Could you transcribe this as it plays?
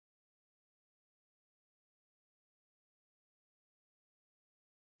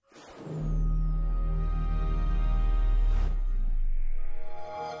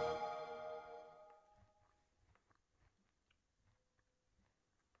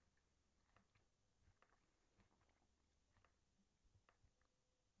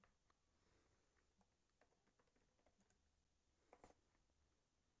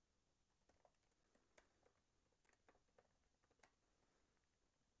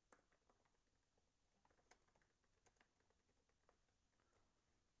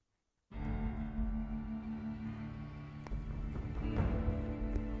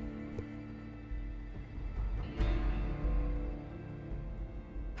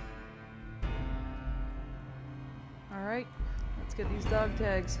Alright, let's get these dog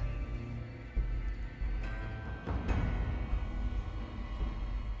tags.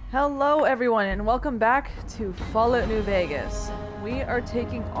 Hello everyone and welcome back to Fallout New Vegas. We are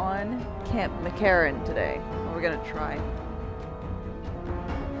taking on Camp McCarran today. Well, we're gonna try.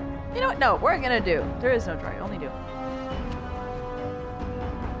 You know what? No, we're gonna do. There is no try, only do.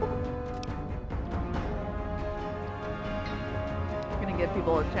 We're gonna give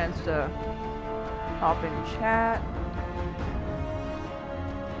people a chance to hop in chat.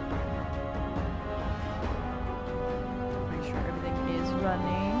 Make sure everything is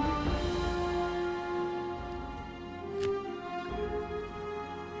running.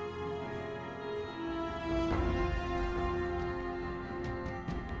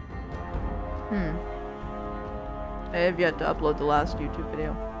 I have yet to upload the last YouTube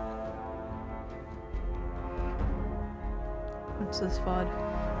video. What's this VOD?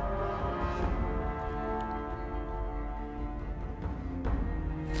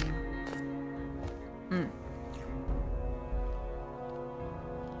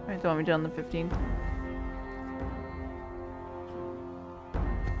 Alright, do you want me to do on the 15th?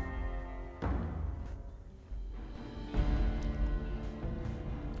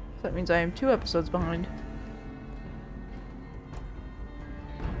 So that means I am 2 episodes behind.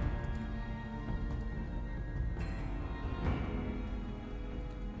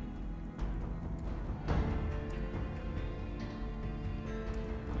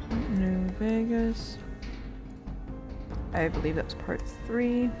 New Vegas. I believe that was part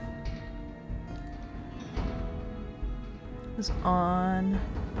 3. It was on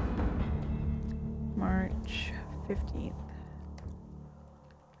March 15th.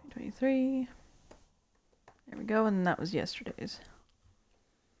 2023. There we go, and that was yesterday's.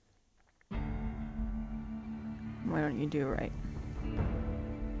 Why don't you do right?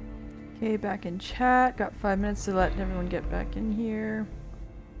 Okay, back in chat. Got 5 minutes to let everyone get back in here.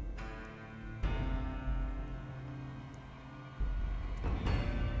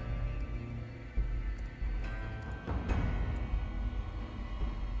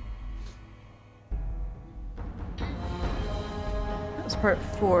 Part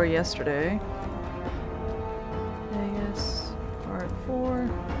 4 yesterday. Vegas, part 4.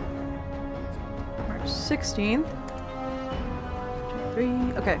 March 16th. 3.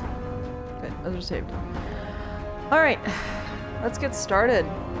 Okay. Good. Those are saved. Alright. Let's get started.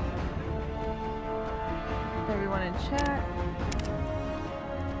 Everyone in chat.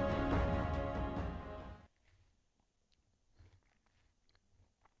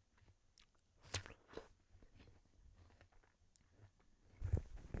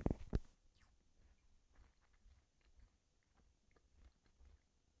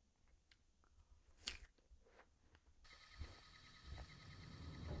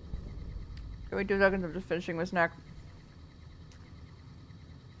 Wait 2 seconds, I'm just finishing my snack.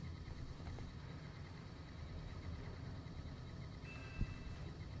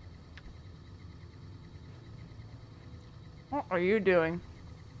 What are you doing?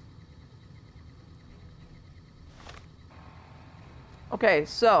 Okay,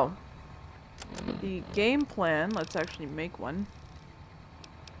 so the game plan, let's actually make one.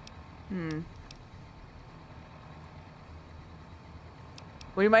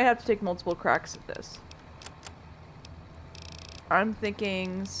 We might have to take multiple cracks at this. I'm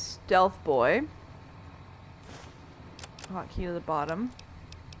thinking Stealth Boy. Hotkey to the bottom.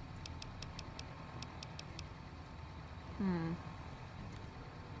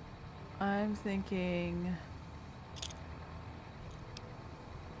 I'm thinking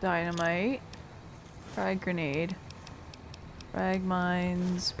Dynamite. Frag Grenade. Frag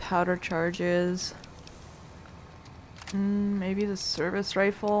Mines. Powder Charges. Maybe the service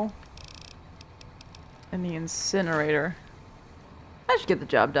rifle and the incinerator. That should get the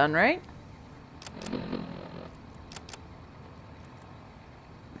job done, right? Let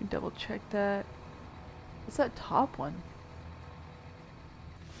me double check that. What's that top one?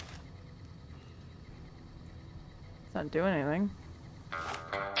 It's not doing anything.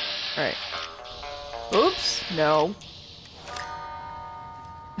 Alright. Oops! No.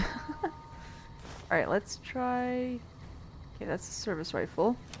 Alright, let's try... Okay, that's the service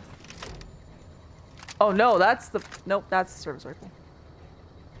rifle. Oh no, that's the... Nope, that's the service rifle.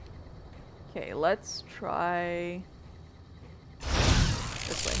 Okay, let's try...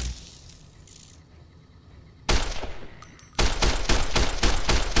 this way.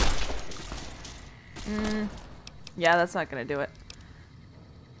 Yeah, that's not gonna do it.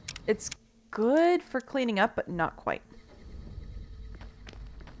 It's good for cleaning up, but not quite.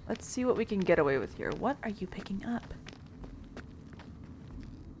 Let's see what we can get away with here. What are you picking up?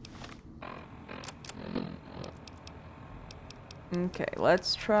 Okay,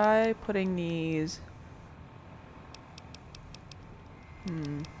 let's try putting these...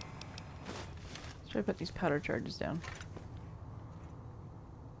 Let's try to put these powder charges down.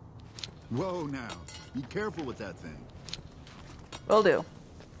 Whoa now. Be careful with that thing. Will do.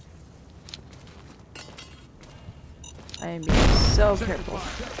 I am being so careful.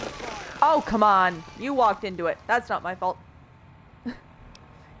 Oh, come on! You walked into it. That's not my fault.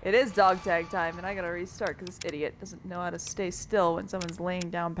 It is dog tag time, and I gotta restart because this idiot doesn't know how to stay still when someone's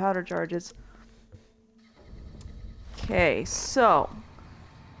laying down powder charges. Okay, so...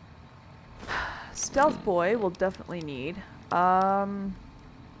 Stealth Boy we'll definitely need.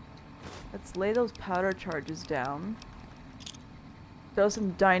 Let's lay those powder charges down. Throw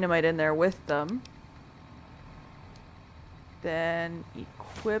some dynamite in there with them. Then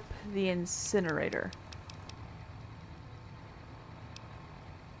equip the incinerator.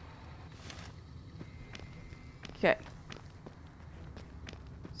 Okay.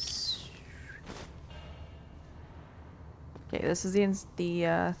 Okay, this is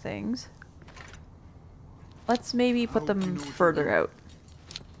the things. Let's maybe put them further out.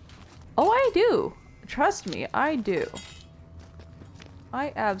 Oh, I do! Trust me, I do.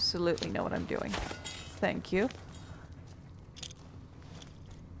 I absolutely know what I'm doing. Thank you.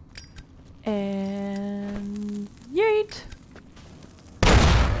 And... yeet!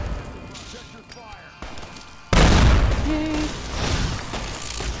 Yeet!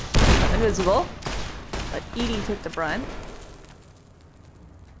 Invisible. Let Edie take the brunt.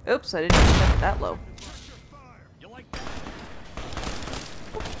 Oops, I didn't even set it that low.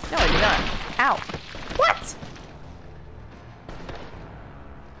 No, I did not. Ow! What?!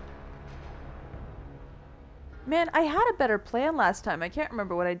 Man, I had a better plan last time. I can't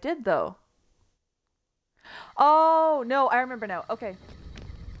remember what I did, though. Oh, no, I remember now. Okay.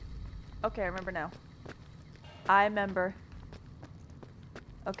 Okay, I remember now. I remember.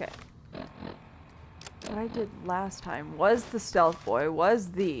 Okay. What I did last time was the Stealth Boy,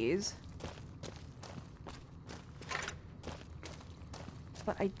 was these.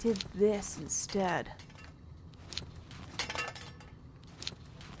 But I did this instead.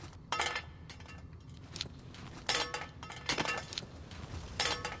 I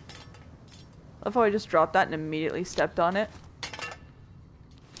love how I just dropped that and immediately stepped on it.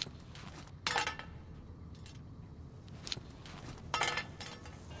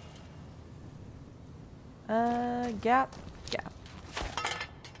 Gap. Gap.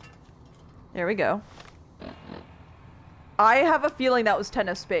 There we go. I have a feeling that was 10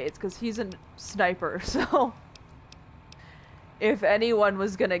 of spades, because he's a sniper, so... If anyone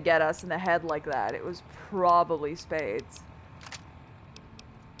was gonna get us in the head like that, it was probably spades.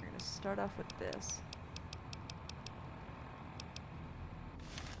 We're gonna start off with this.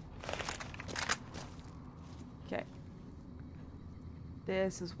 Okay.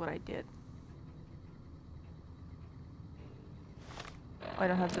 This is what I did. Oh, I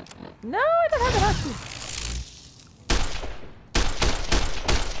don't have to... No, I don't have to have to!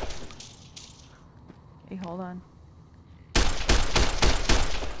 Okay, hold on.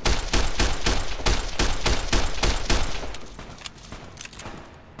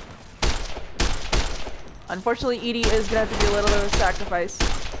 Unfortunately, Edie is gonna have to do a little bit of a sacrifice.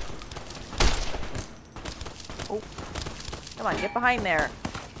 Oh. Come on, get behind there.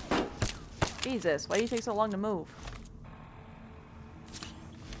 Jesus, why do you take so long to move?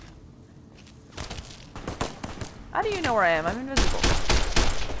 How do you know where I am? I'm invisible.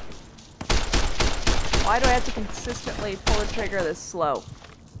 Why do I have to consistently pull the trigger this slow?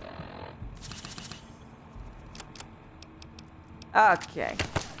 Okay.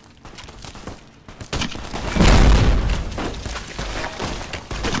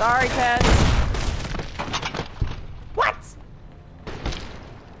 Sorry, Ted. What?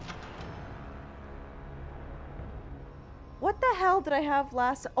 What the hell did I have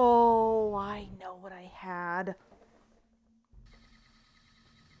last? Oh, I know what I had.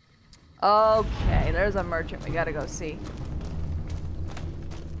 Okay, there's a merchant we gotta go see.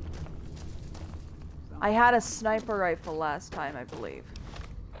 I had a sniper rifle last time, I believe.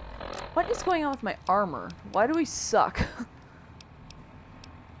 What is going on with my armor? Why do we suck?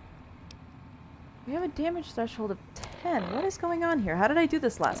 We have a damage threshold of 10. What is going on here? How did I do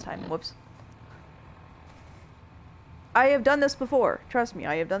this last time? Whoops. I have done this before. Trust me,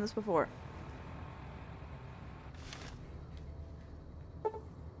 I have done this before.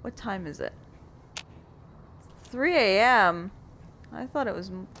 What time is it? It's 3 a.m. I thought it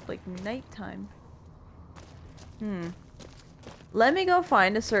was like nighttime. Let me go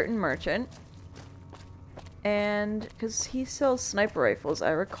find a certain merchant. And, because he sells sniper rifles,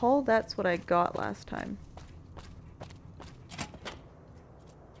 I recall that's what I got last time.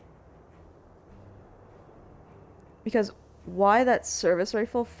 Because why that service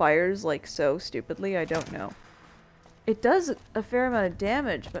rifle fires like so stupidly, I don't know. It does a fair amount of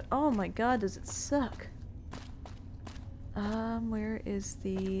damage, but oh my god, does it suck. Where is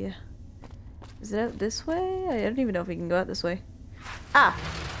the... Is it out this way? I don't even know if we can go out this way. Ah!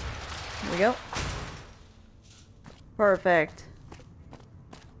 Here we go. Perfect.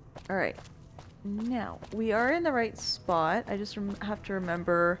 Alright. Now, we are in the right spot. I just have to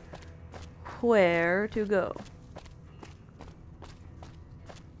remember where to go.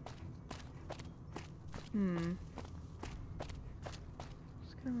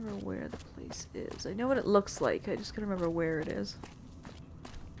 Just gotta remember where the place is. I know what it looks like. I just gotta remember where it is.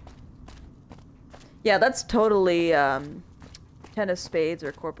 Yeah, that's totally, Ten of Spades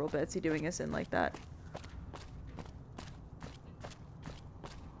or Corporal Betsy doing us in like that.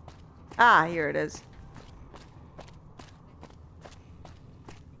 Ah, here it is.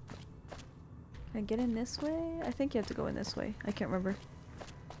 Can I get in this way? I think you have to go in this way. I can't remember.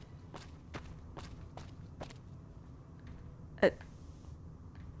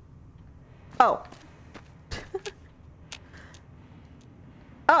 Oh.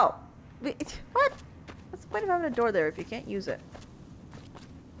 Oh. What? What's the point of having a door there if you can't use it?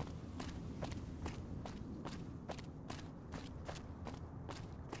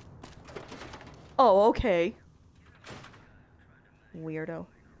 Oh, okay. Weirdo.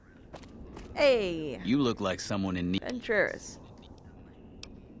 Hey! You look like someone in need. Venturous.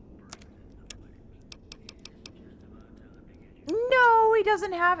 No, he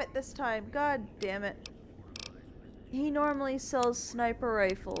doesn't have it this time. God damn it. He normally sells sniper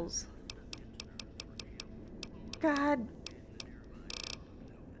rifles. God.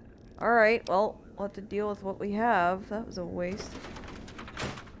 Alright, well, we'll have to deal with what we have. That was a waste.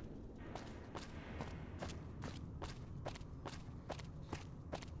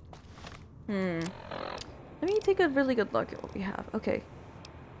 Let me take a really good look at what we have. Okay.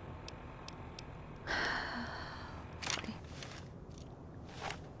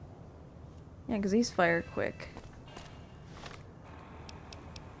 Yeah, because these fire quick.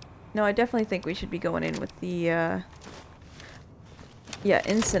 No, I definitely think we should be going in with the, yeah,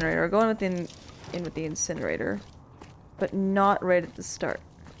 incinerator. We're going with in with the incinerator. But not right at the start.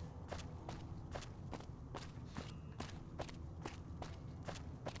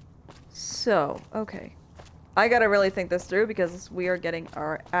 So, okay. I gotta really think this through because we are getting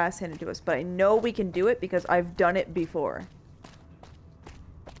our ass handed to us. But I know we can do it because I've done it before.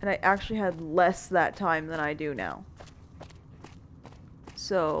 And I actually had less that time than I do now.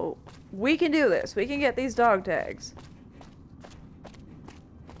 So, we can do this. We can get these dog tags.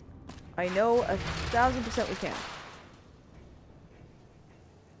 I know 1000% we can.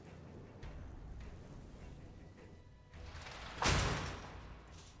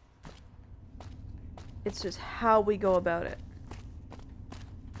 It's just how we go about it.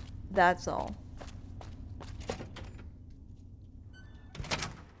 That's all.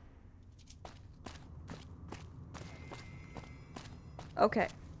 Okay,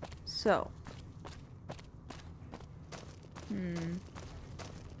 so.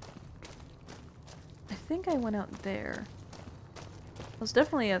 I think I went out there. I was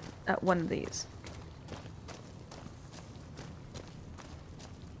definitely at one of these.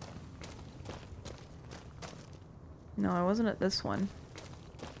 No, I wasn't at this one.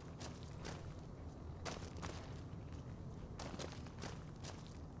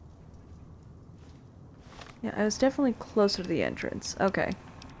 Yeah, I was definitely closer to the entrance. Okay.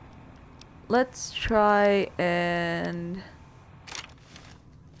 Let's try and...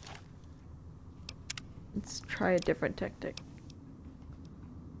 Let's try a different tactic.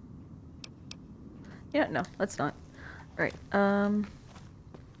 Yeah, no, let's not. Alright,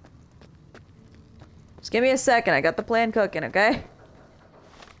 just give me a second, I got the plan cooking, okay?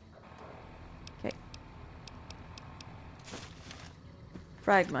 Okay.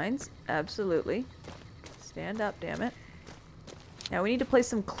 Frag mines, absolutely. Stand up, damn it. Now we need to place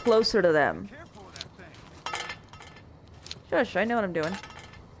them closer to them. Shush, I know what I'm doing.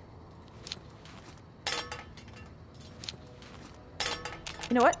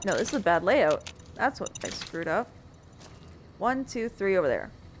 You know what? No, this is a bad layout. That's what I screwed up. 1, 2, 3 over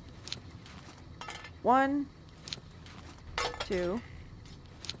there. 1, 2,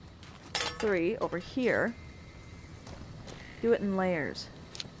 3 over here. Do it in layers.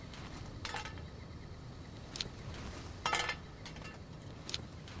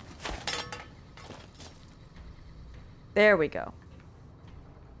 There we go.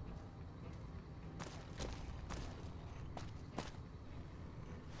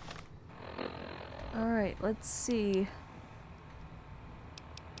 Alright, let's see.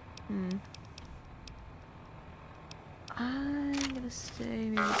 say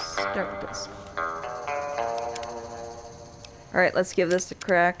maybe start with this. Alright, let's give this a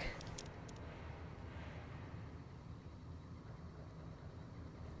crack.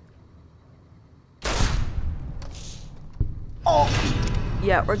 Oh!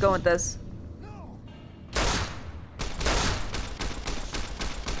 Yeah, we're going with this.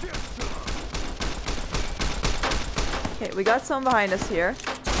 Okay, we got someone behind us here.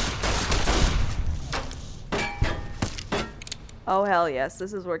 Oh hell yes,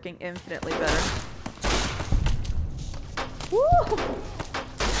 this is working infinitely better. Woo!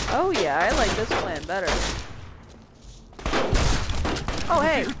 Oh yeah, I like this plan better. Oh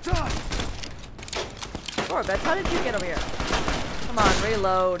hey! Gorbets, how did you get over here? Come on,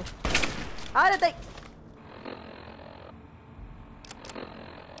 reload. How did they...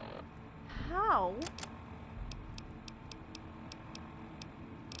 How?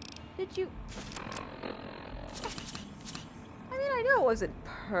 Did you... I mean, I know it wasn't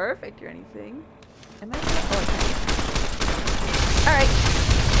perfect or anything. Am I... Oh, okay. Alright.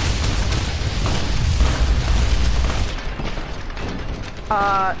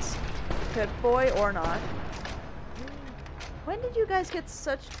 Good boy or not. When did you guys get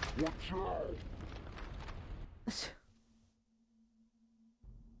such... Watch out.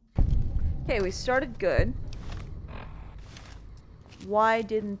 Okay, we started good. Why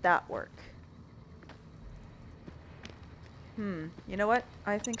didn't that work? You know what?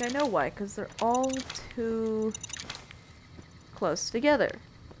 I think I know why, because they're all too close together.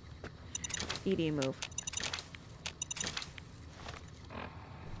 ED move.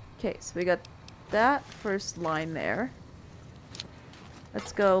 Okay, so we got that first line there.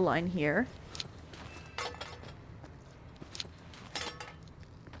 Let's go line here.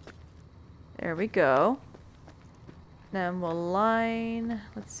 There we go. Then we'll line,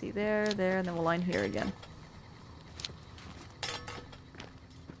 let's see, there, and then we'll line here again.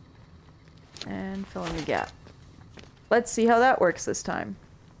 And fill in the gap. Let's see how that works this time.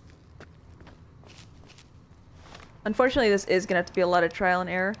 Unfortunately, this is gonna have to be a lot of trial and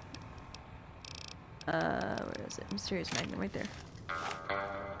error. Where is it? Mysterious magnet, right there.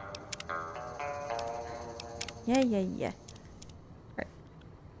 Yeah. Alright.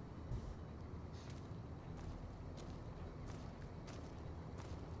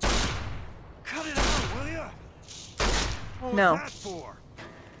 Cut it out, will ya? What No. was that for?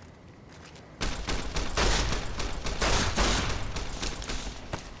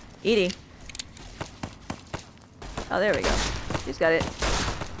 Edie. Oh, there we go. She's got it.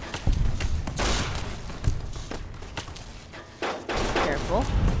 Careful.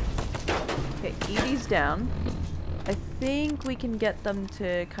 Okay, Edie's down. I think we can get them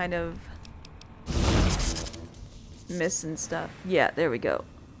to kind of miss and stuff. Yeah, there we go.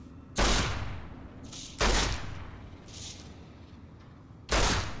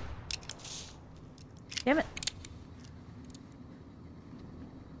 Damn it.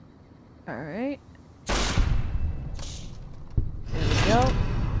 Alright. There we go.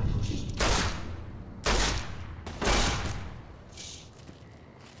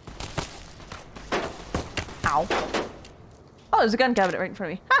 Ow. Oh, there's a gun cabinet right in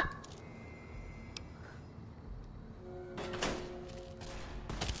front of me. Ha!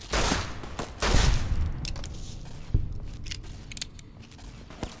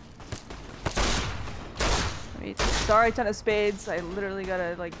 Sorry, Ton of Spades. I literally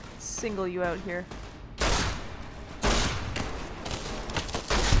gotta, like, single you out here.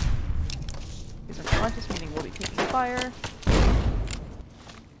 He's unconscious, meaning we'll be taking fire.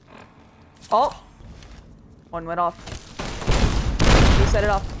 Oh! One went off. Who set it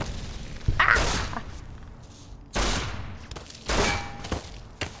off? Ah!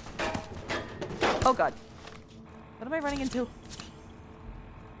 Oh god. What am I running into?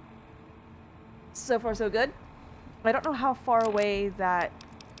 So far so good. I don't know how far away that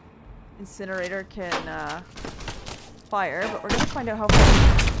incinerator can fire, but we're gonna find out how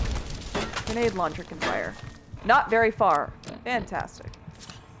far grenade launcher can fire. Not very far. Fantastic.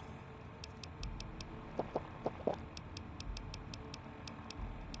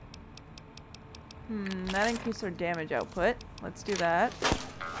 That increased our damage output. Let's do that.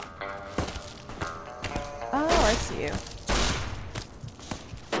 Oh, I see you.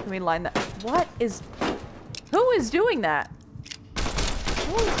 Can we line that? What is... Who is doing that?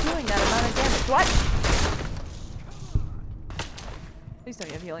 Who is doing that amount of damage? What? Please tell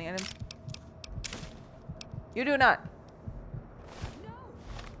me you have healing items. You do not.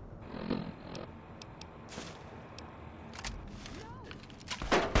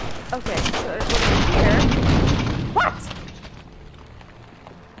 Okay, so it's here. What?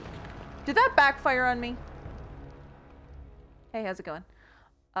 Did that backfire on me? Hey, how's it going?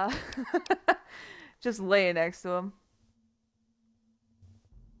 Uh, just laying next to him.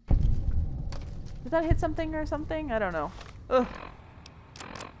 Did that hit something or something? I don't know. Ugh.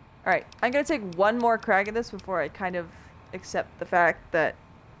 Alright, I'm gonna take one more crack at this before I kind of accept the fact that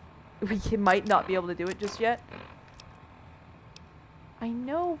we might not be able to do it just yet. I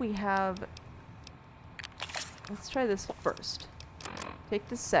know we have... Let's try this first. Take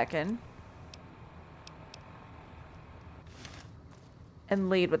the second. And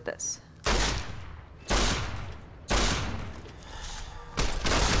lead with this.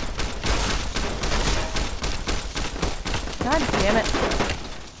 God damn it.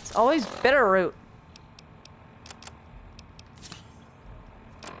 It's always Bitterroot.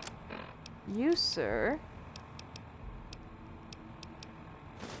 You, sir,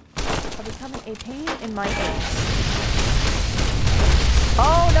 are becoming a pain in my ass.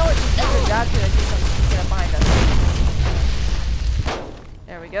 Oh, no, it's just moving. That's it. I think I'm get up behind us.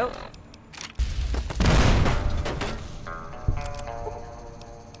 There we go.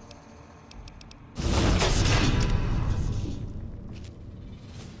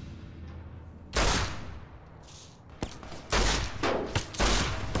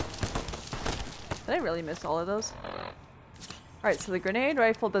 Did I really miss all of those? Alright, so the grenade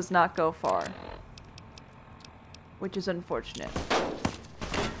rifle does not go far. Which is unfortunate.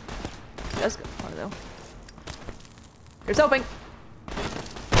 It does go far, though. Here's hoping!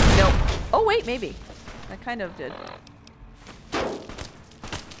 Nope. Oh, wait, maybe. That kind of did.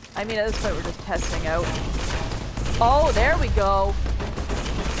 I mean, at this point, we're just testing out. Oh, there we go!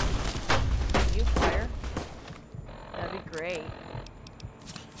 Can you fire? That'd be great.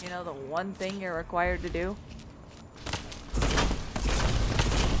 You know, the one thing you're required to do.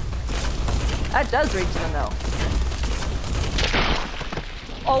 That does reach them, though.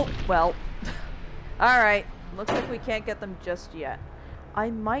 Oh, well. Alright. Looks like we can't get them just yet.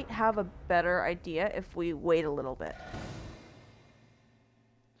 I might have a better idea if we wait a little bit.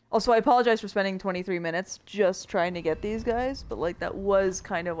 Also, I apologize for spending 23 minutes just trying to get these guys, but, like, that was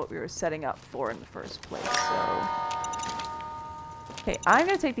kind of what we were setting up for in the first place, so... Okay, I'm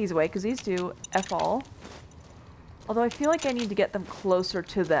gonna take these away, because these do F all. Although I feel like I need to get them closer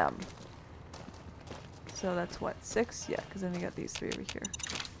to them. So that's what, 6? Yeah, because then we got these 3 over here.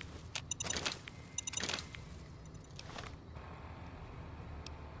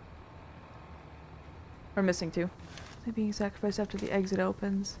 We're missing 2. They're being sacrificed after the exit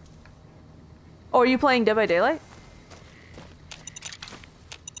opens. Oh, are you playing Dead by Daylight?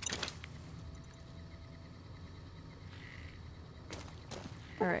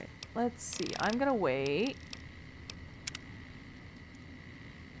 Alright, let's see. I'm gonna wait.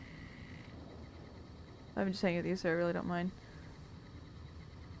 I'm just hanging with you, so I really don't mind.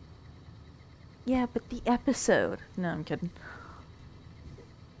 Yeah, but the episode. No, I'm kidding.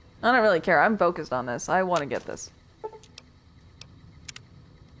 I don't really care. I'm focused on this. I want to get this.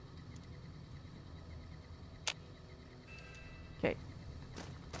 Okay.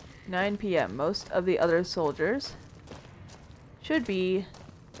 9 p.m. Most of the other soldiers should be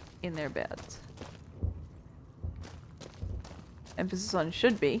in their beds. Emphasis on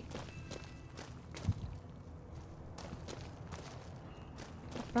should be.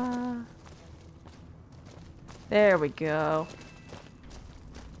 There we go.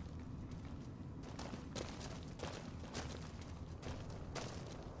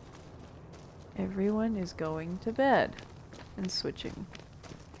 Everyone is going to bed and switching.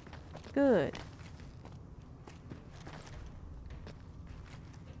 Good.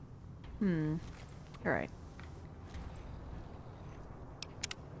 Alright.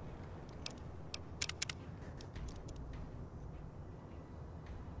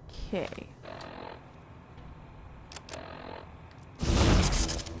 Okay.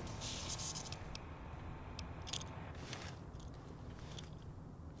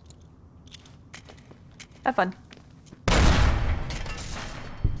 Have fun.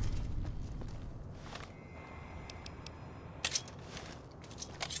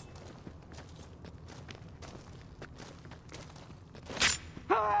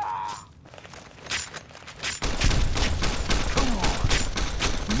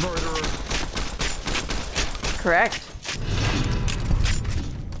 Correct.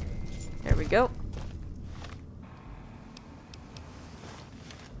 There we go.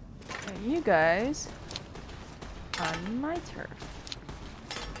 And you guys on my turf.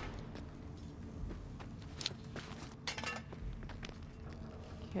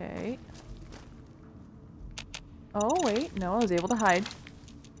 Okay. Oh, wait. No, I was able to hide.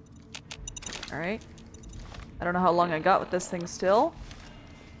 Alright. I don't know how long I got with this thing still.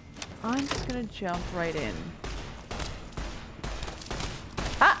 I'm just gonna jump right in.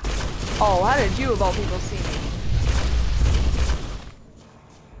 Ah! Oh, how did you of all people see me?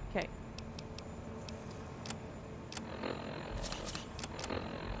 Okay.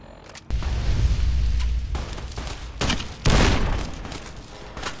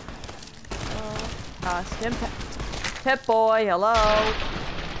 Stim Pip boy, hello.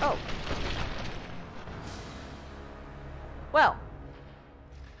 Oh. Well.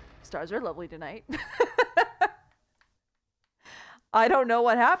 Stars are lovely tonight. I don't know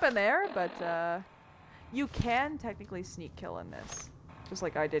what happened there, but you can technically sneak kill in this. Just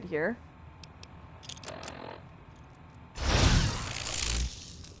like I did here.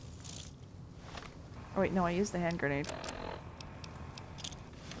 Oh wait, no, I used the hand grenade.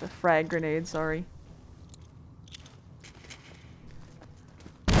 The frag grenade, sorry.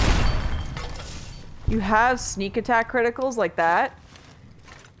 You have sneak attack criticals like that?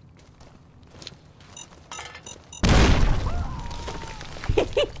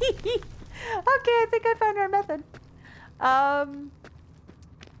 Okay, I think I found our method. Yeah,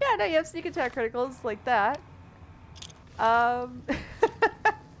 no, you have sneak attack criticals like that.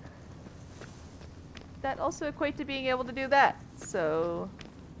 That also equate to being able to do that. So,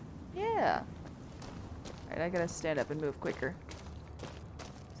 yeah. Alright, I gotta stand up and move quicker.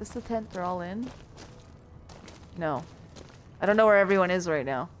 Is this the tent they're all in? No. I don't know where everyone is right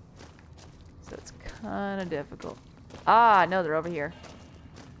now. So it's kind of difficult. Ah, no, they're over here.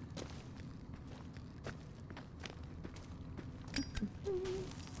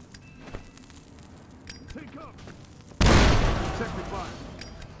 Take up. Check the fire.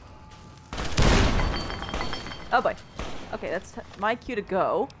 Oh boy. Okay, that's my cue to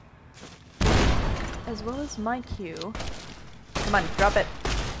go. As well as my cue. Come on, drop it.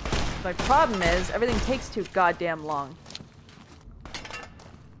 My problem is, everything takes too goddamn long.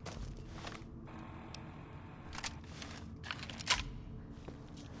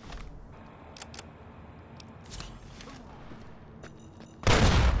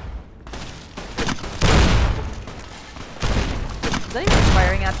 Is that even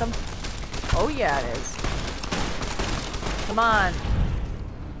firing at them? Oh yeah, it is. Come on.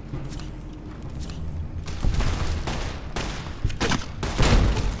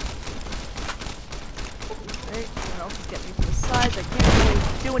 Right, someone else is getting me from the sides. I can't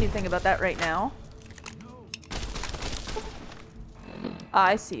really do anything about that right now. Ah,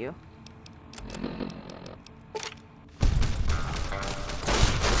 I see you.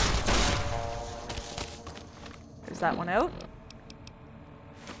 There's that one out.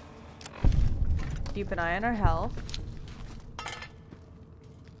 Keep an eye on our health.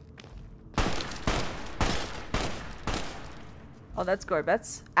 Oh, that's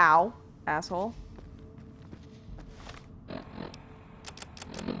Gorbets. Ow. Asshole.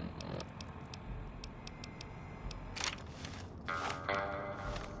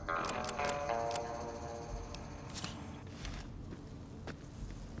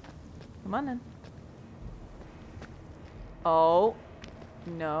 Come on then. Oh.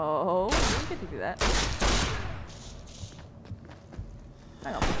 No. You didn't get to do that.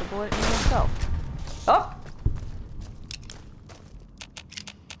 I don't put the bullet in myself. Oh!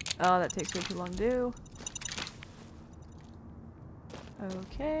 Oh, that takes way too long to do.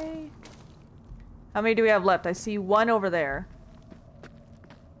 Okay. How many do we have left? I see one over there.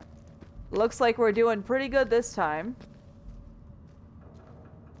 Looks like we're doing pretty good this time.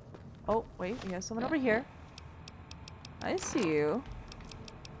 Oh, wait, we have someone over here. I see you.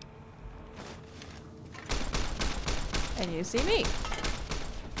 And you see me.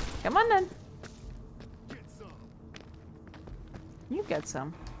 Come on then. You get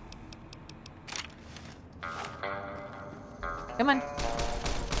some. Come on.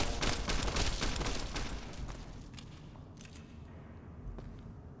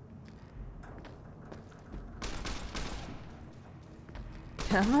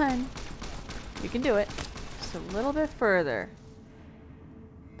 Come on. You can do it. Just a little bit further.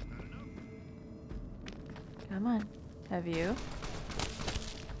 Come on. Have you?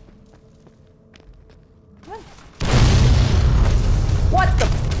 Come on. What the?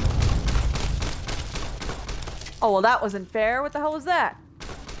 Oh, well, that wasn't fair. What the hell was that?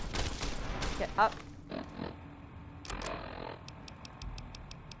 Get up.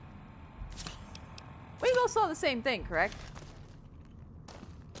 We both saw the same thing, correct?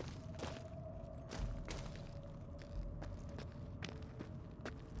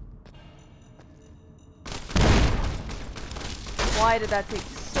 Why did that take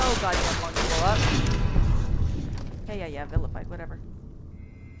so goddamn long to blow up? Yeah, vilified, whatever.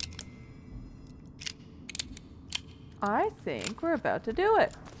 I think we're about to do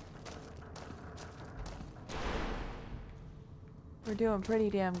it. We're doing pretty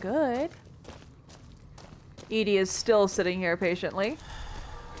damn good. Edie is still sitting here patiently.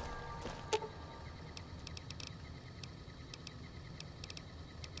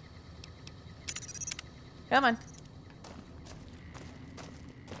 Come on.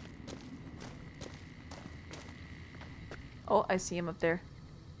 Oh, I see him up there.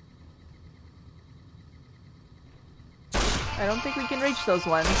 I don't think we can reach those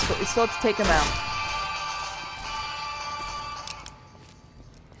ones, but we still have to take them out.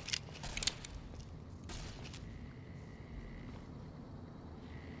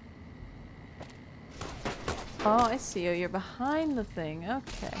 Oh, I see you. You're behind the thing.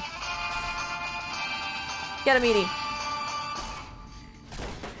 Okay. Get him, Edie.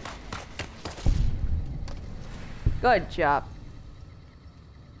 Good job.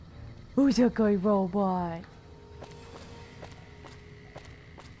 Who's a good robot?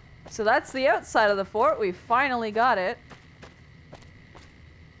 So that's the outside of the fort. We finally got it.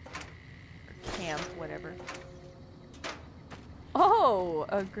 Camp, whatever. Oh,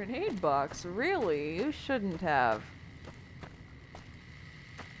 a grenade box. Really? You shouldn't have.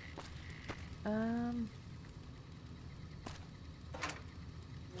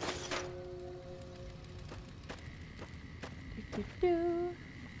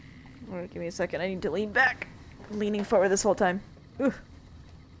 Oh, give me a second. I need to lean back. I'm leaning forward this whole time. Ooh.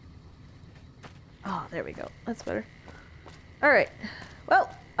 Oh, there we go. That's better. Alright.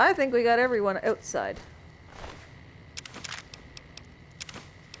 Well, I think we got everyone outside.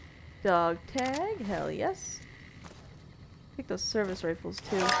 Dog tag, hell yes. Take those service rifles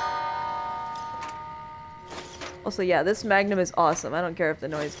too. Also, yeah, this Magnum is awesome. I don't care if the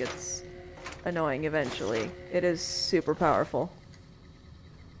noise gets annoying eventually. It is super powerful.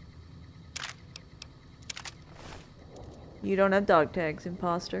 You don't have dog tags,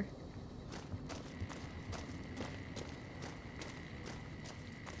 imposter.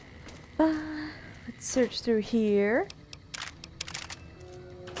 Let's search through here.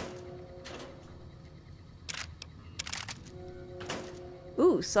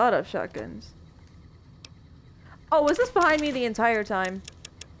 Ooh, sawed-off shotguns. Oh, was this behind me the entire time?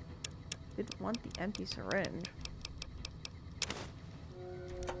 Didn't want the empty syringe.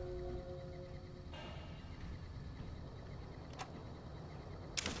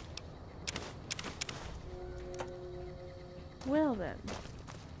 Well then.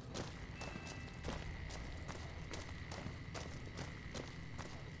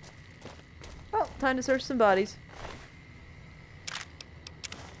 Well, time to search some bodies.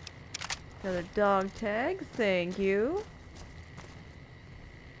 Another dog tag, thank you.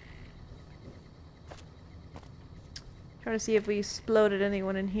 Trying to see if we exploded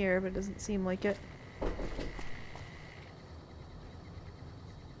anyone in here, but it doesn't seem like it.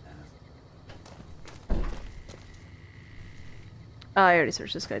 Oh, I already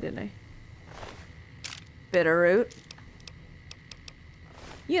searched this guy, didn't I? Bitterroot.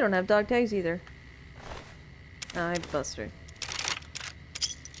 You don't have dog tags either. I busted.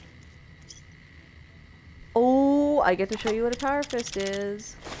 Oh, I get to show you what a power fist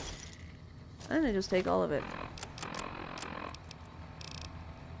is. I'm gonna just take all of it.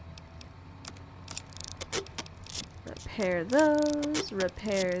 Repair those,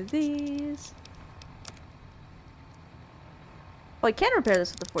 repair these. Oh, I can repair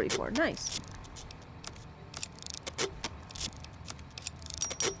this with the 44. Nice.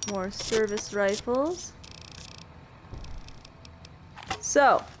 More service rifles.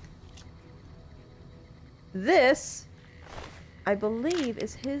 So, this, I believe,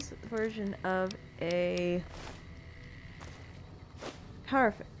 is his version of a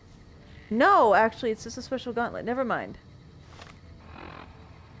power fist. No, actually, it's just a special gauntlet. Never mind.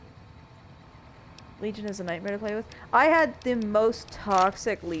 Legion is a nightmare to play with. I had the most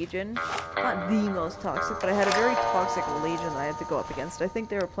toxic Legion. Not the most toxic, but I had a very toxic Legion that I had to go up against. I think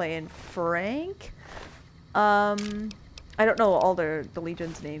they were playing Frank. I don't know all the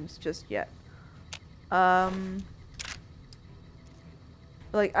Legion's names just yet.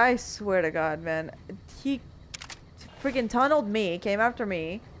 Like, I swear to God, man. He freaking tunneled me, came after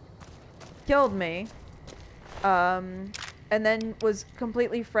me, killed me, and then was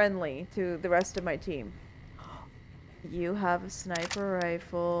completely friendly to the rest of my team. You have a sniper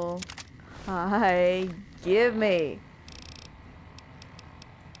rifle. Hi, give me.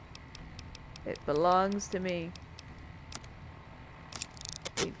 It belongs to me.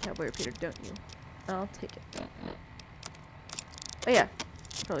 You need cowboy repeater, don't you? I'll take it. Oh yeah,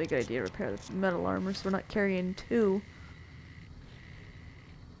 probably a good idea to repair the metal armor so we're not carrying two.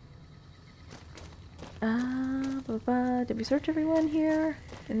 Did we search everyone here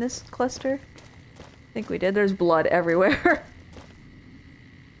in this cluster? I think we did. There's blood everywhere.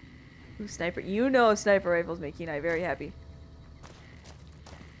 Ooh, sniper. You know sniper rifles make Kenai very happy.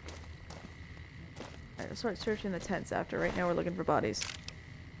 Alright, we'll start searching the tents after. Right now we're looking for bodies.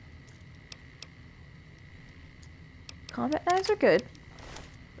 Combat knives are good,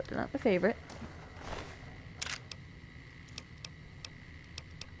 but they're not my favorite.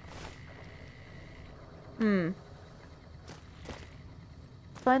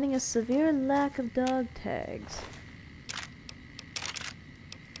 Finding a severe lack of dog tags.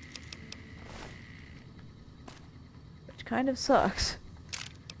 Which kind of sucks.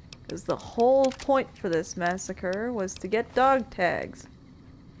 Because the whole point for this massacre was to get dog tags.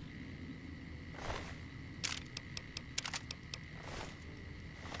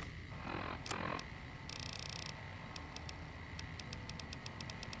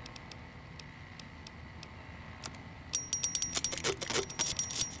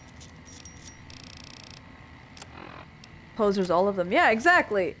 Posers, all of them. Yeah,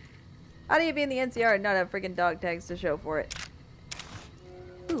 exactly! How do you be in the NCR and not have freaking dog tags to show for it?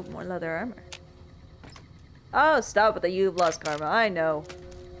 Ooh, more leather armor. Oh, stop with the you've lost karma. I know.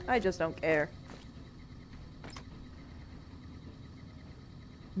 I just don't care.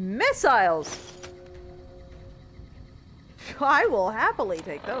 Missiles! I will happily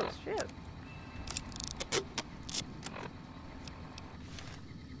take those. Shit.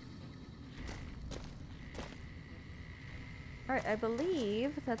 Alright, I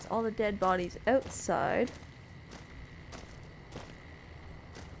believe that's all the dead bodies outside.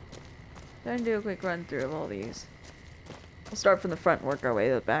 Trying to do a quick run through of all these. We'll start from the front and work our way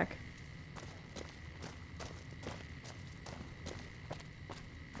to the back.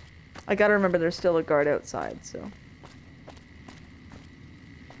 I gotta remember there's still a guard outside, so.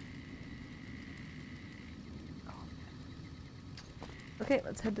 Okay,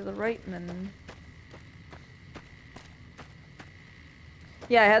 let's head to the right and then...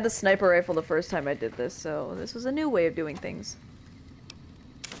 Yeah, I had the sniper rifle the first time I did this, so this was a new way of doing things.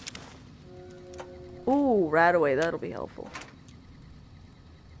 Ooh, Radaway, that'll be helpful.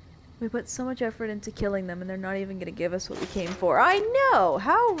 We put so much effort into killing them and they're not even gonna give us what we came for. I know!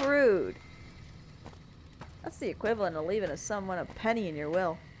 How rude! That's the equivalent of leaving someone a penny in your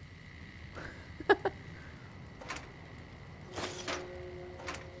will.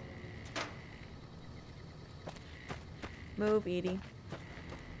 Move, Edie.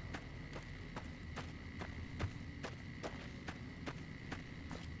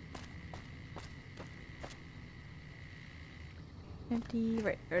 Empty.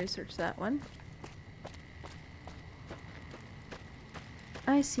 Right, already searched that one.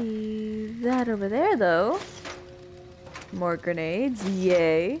 I see that over there, though. More grenades.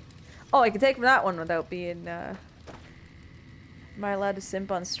 Yay. Oh, I can take from that one without being, Am I allowed to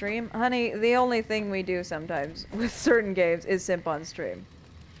simp on stream? Honey, the only thing we do sometimes with certain games is simp on stream.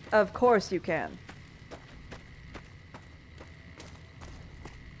 Of course you can.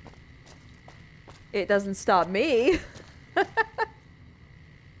 It doesn't stop me.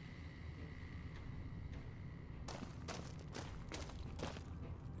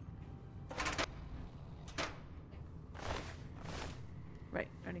 Right,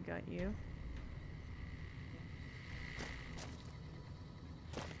 already got you.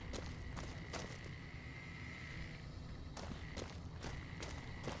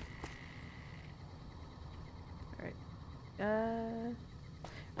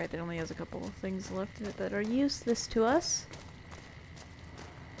 Right, that only has a couple of things left in it that are useless to us.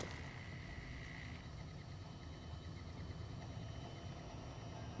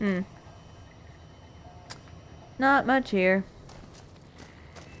 Not much here.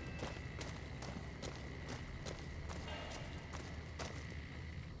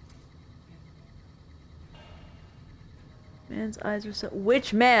 Man's eyes are so—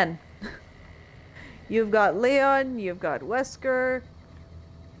 Which man? You've got Leon, you've got Wesker,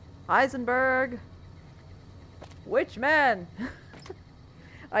 Heisenberg. Which man?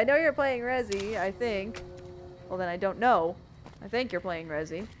 I know you're playing Resi, I think. Well then I don't know. I think you're playing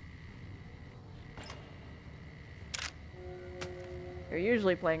Resi. You're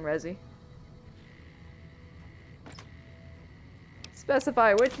usually playing Resi.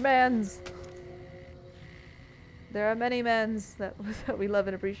 Specify which mans. There are many mans that we love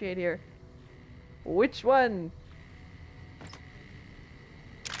and appreciate here. Which one?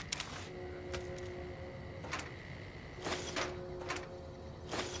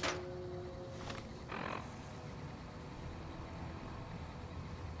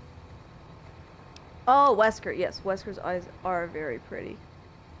 Oh, Wesker. Yes, Wesker's eyes are very pretty.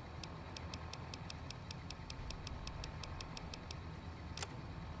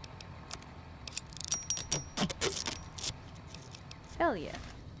 Hell yeah.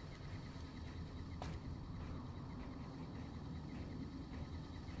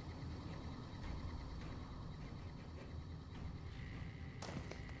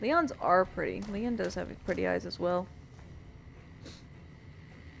 Leon's are pretty. Leon does have pretty eyes as well.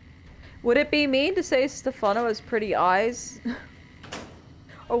 Would it be mean to say Stefano has pretty eyes?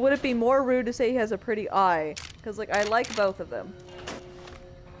 Or would it be more rude to say he has a pretty eye? Because, like, I like both of them.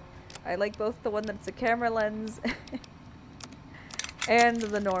 I like both the one that's a camera lens and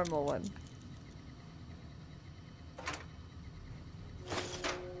the normal one.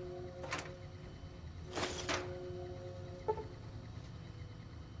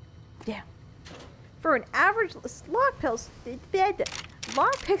 Damn. For an average lockpick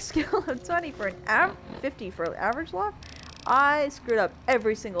skill of 20 for an 50 for an average lock, I screwed up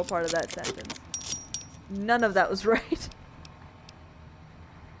every single part of that sentence. None of that was right.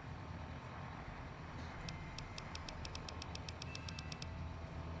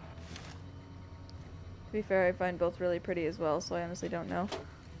 To be fair, I find both really pretty as well, so I honestly don't know.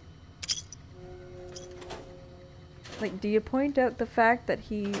 Like, do you point out the fact that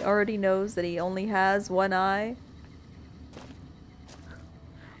he already knows that he only has one eye?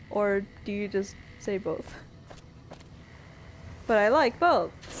 Or do you just say both? But I like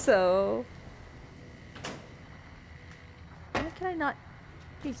both, so... Why can I not...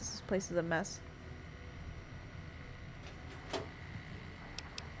 Jesus, this place is a mess.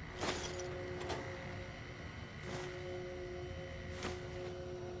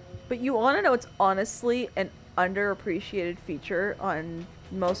 But you want to know it's honestly an underappreciated feature on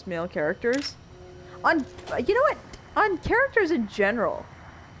most male characters? On... You know what? On characters in general.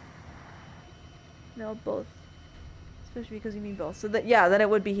 No, both. Especially because you mean both. So that, yeah, then it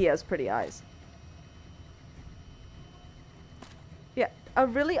would be he has pretty eyes. Yeah, a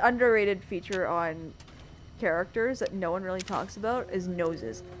really underrated feature on characters that no one really talks about is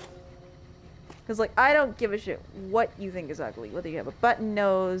noses. Because, like, I don't give a shit what you think is ugly. Whether you have a button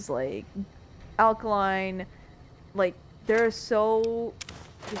nose, like, alkaline, like, they're so...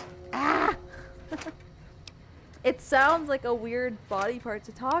 just, ah! It sounds like a weird body part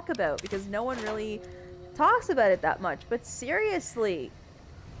to talk about because no one really talks about it that much, but seriously,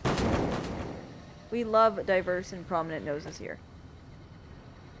 we love diverse and prominent noses here.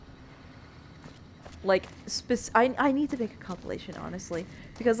 Like, I need to make a compilation, honestly,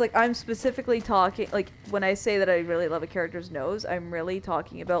 because, like, I'm specifically talking, like, when I say that I really love a character's nose, I'm really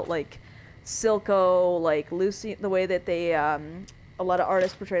talking about, like, Silco, like, Lucy, the way that they, a lot of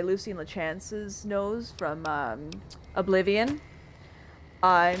artists portray Lucy and LeChance's nose from Oblivion.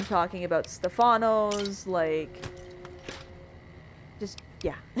 I'm talking about Stefano's, like, just,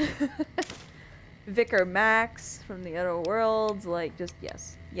 yeah. Vicar Max from the Outer Worlds, like, just,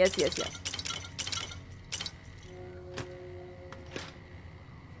 yes. Yes, yes, yes.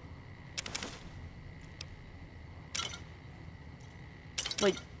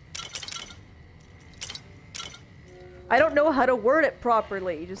 Like, I don't know how to word it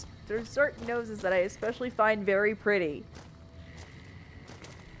properly. Just, there's certain noses that I especially find very pretty.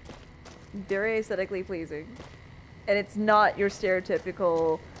 Very aesthetically pleasing. And it's not your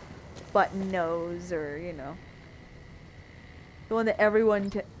stereotypical button nose or, you know, the one that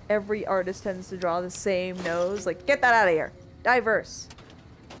every artist tends to draw the same nose. Like, get that out of here. Diverse.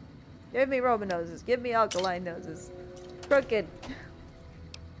 Give me Roman noses. Give me alkaline noses. Crooked.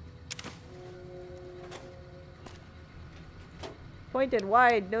 Pointed,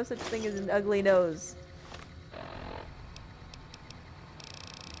 wide, no such thing as an ugly nose.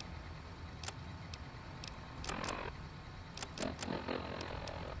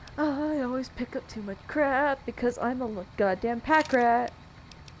 I always pick up too much crap because I'm a goddamn pack rat.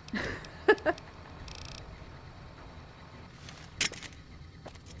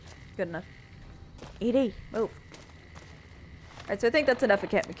 Good enough. ED, move. Alright, so I think that's enough of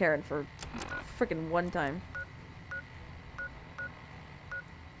Camp McCarran for freaking one time.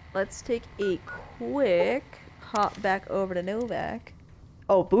 Let's take a quick hop back over to Novak.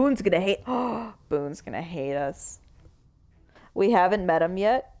 Oh, Boone's gonna hate. Oh, Boone's gonna hate us. We haven't met him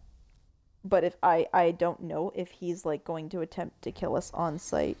yet, but if I don't know if he's like going to attempt to kill us on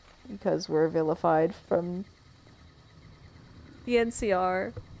sight because we're vilified from the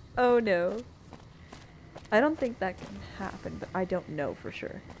NCR. Oh no. I don't think that can happen, but I don't know for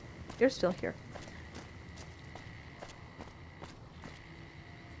sure. You're still here.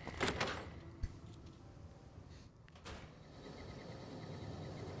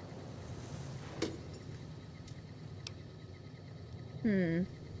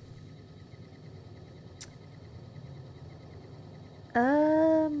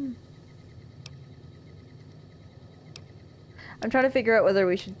 I'm trying to figure out whether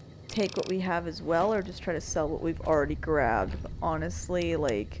we should take what we have as well or just try to sell what we've already grabbed. Honestly,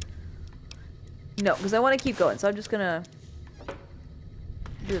 like, no, because I want to keep going, so I'm just gonna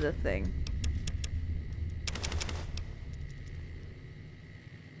do the thing.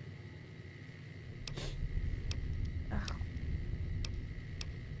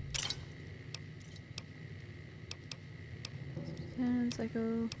 And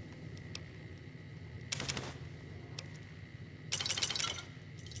psycho.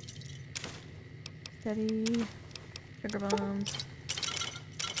 Steady. Sugar bombs.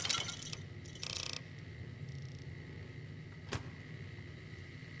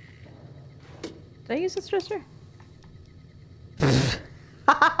 Did I use this dresser?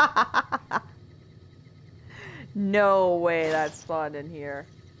 No way that spawned in here.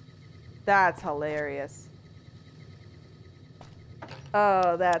 That's hilarious.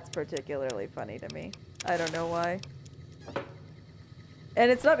 Oh, that's particularly funny to me. I don't know why. And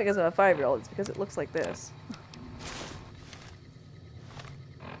it's not because I'm a 5-year-old, it's because it looks like this.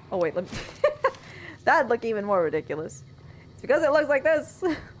 Oh wait, let me... That'd look even more ridiculous. It's because it looks like this!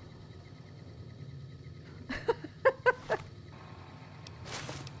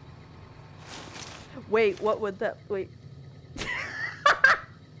 Wait, what would that... Wait.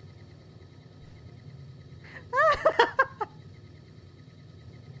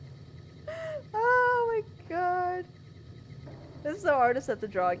 Oh my god. This is so artists have to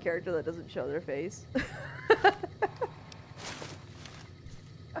draw a character that doesn't show their face.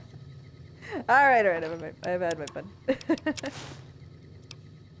 Alright, I've had my fun.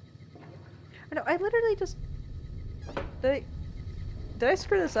 No, I literally just... Did I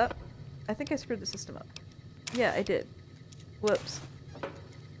screw this up? I think I screwed the system up. Yeah, I did. Whoops.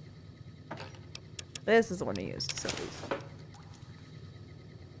 This is the one I used to sell these.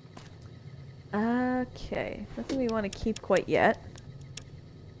 Okay, nothing we want to keep quite yet.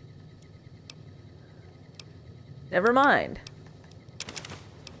 Never mind.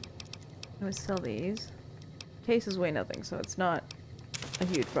 I'm gonna sell these. Cases weigh nothing, so it's not a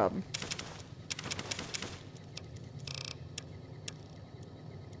huge problem.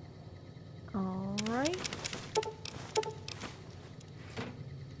 Alright.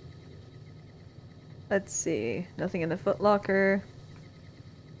 Let's see. Nothing in the footlocker.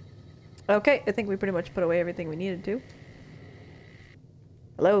 Okay, I think we pretty much put away everything we needed to.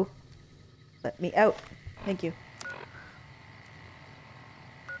 Hello? Let me out. Thank you.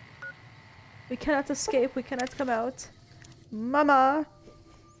 We cannot escape. We cannot come out. Mama!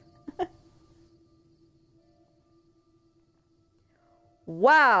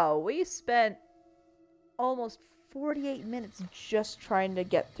 Wow, we spent almost 48 minutes just trying to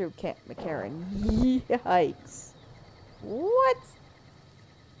get through Camp McCarran. Yikes. What?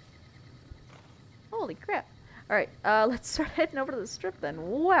 Holy crap. Alright, let's start heading over to the strip then.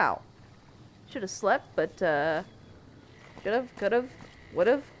 Wow. Should have slept, but, should've, could've,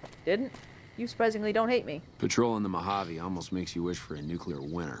 would've, didn't. You surprisingly don't hate me. Patrolling the Mojave almost makes you wish for a nuclear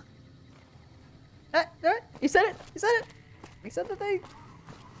winter. You said it! You said it! You said the thing!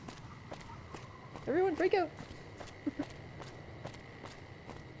 Everyone freak out!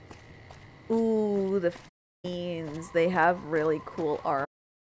 Ooh, the fiends. They have really cool armor.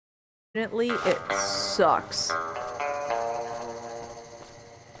 Unfortunately, it sucks. How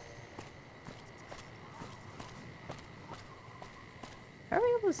are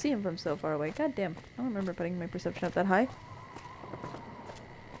we able to see him from so far away? God damn. I don't remember putting my perception up that high.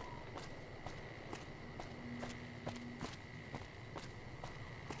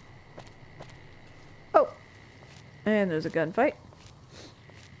 Oh! And there's a gunfight.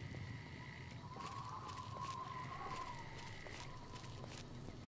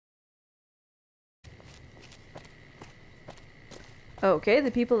 Okay, the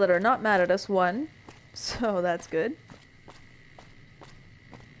people that are not mad at us won, so that's good.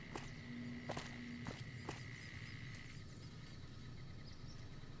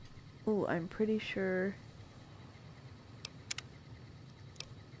 Ooh, I'm pretty sure...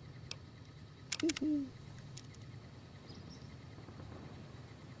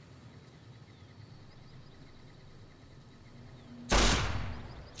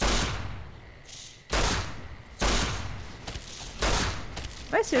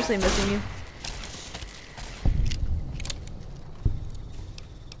 Am I seriously missing you?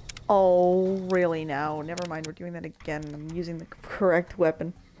 Oh, really now? Never mind, we're doing that again. I'm using the correct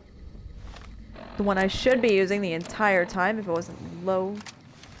weapon. The one I should be using the entire time if it wasn't low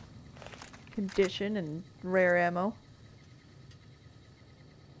condition and rare ammo.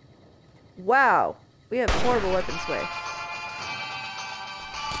 Wow, we have horrible weapon sway.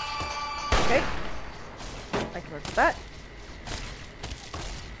 Okay, I can work with that.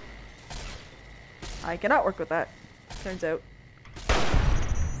 I cannot work with that, turns out.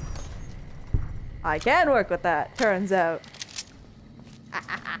 I can work with that, turns out.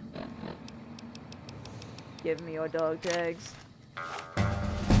 Give me your dog tags.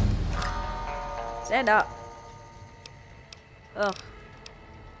 Stand up. Ugh.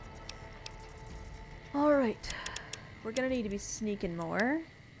 Alright. We're gonna need to be sneaking more.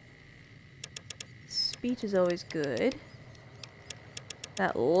 Speech is always good.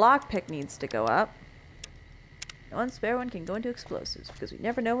 That lockpick needs to go up. One spare one can go into explosives, because we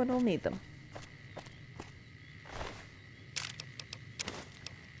never know when we'll need them.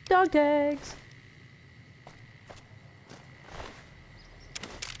 Dog tags!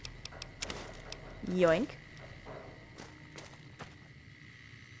 Yoink.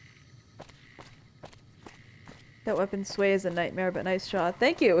 That weapon sway is a nightmare, but nice shot.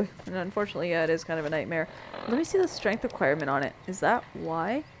 Thank you! And unfortunately, yeah, it is kind of a nightmare. Let me see the strength requirement on it. Is that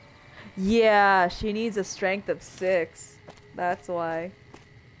why? Yeah, she needs a strength of 6. That's why.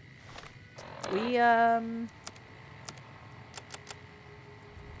 We,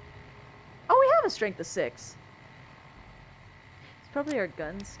 Oh, we have a strength of 6. It's probably our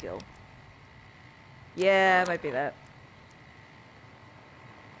gun skill. Yeah, it might be that.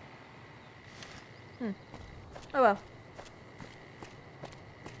 Oh well.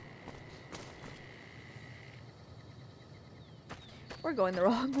 We're going the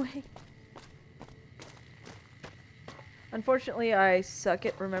wrong way. Unfortunately, I suck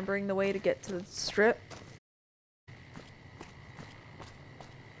at remembering the way to get to the strip.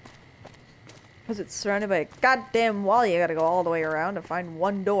 Because it's surrounded by a goddamn wall, you gotta go all the way around to find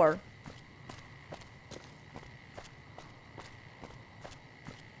one door.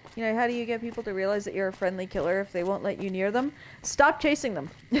 You know, how do you get people to realize that you're a friendly killer if they won't let you near them? Stop chasing them.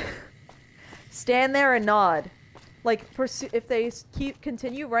 Stand there and nod. Like, pursue, if they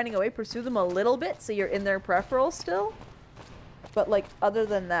continue running away, pursue them a little bit so you're in their peripheral still. But, like, other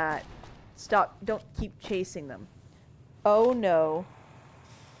than that, stop. Don't keep chasing them. Oh, no.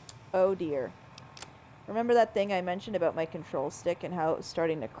 Oh, dear. Remember that thing I mentioned about my control stick and how it was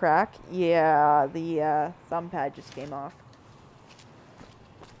starting to crack? Yeah, the thumb pad just came off.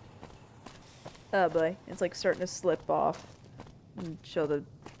 Oh boy, it's like starting to slip off and show the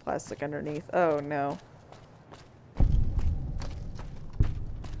plastic underneath. Oh no.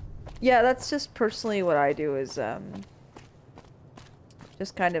 Yeah, that's just personally what I do is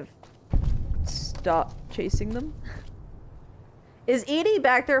just kind of stop chasing them. Is Edie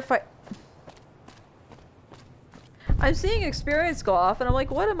back there fight? I'm seeing experience go off and I'm like,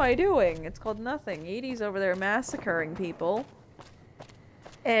 what am I doing? It's called nothing. Edie's over there massacring people.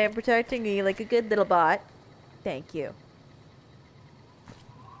 And protecting me like a good little bot. Thank you.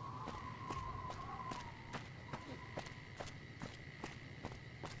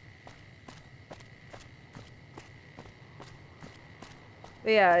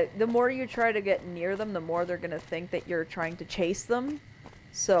 But yeah, the more you try to get near them, the more they're gonna think that you're trying to chase them.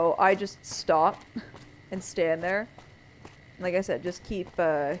 So I just stop and stand there. Like I said, just keep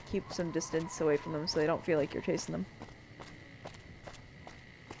some distance away from them so they don't feel like you're chasing them.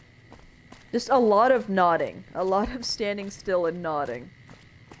 Just a lot of nodding. A lot of standing still and nodding.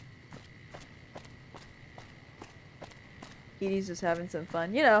 Edie's just having some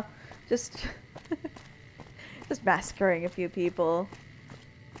fun. You know, just... just massacring a few people.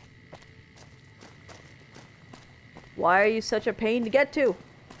 Why are you such a pain to get to?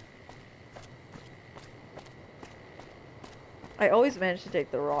 I always manage to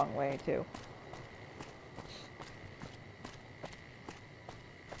take the wrong way, too.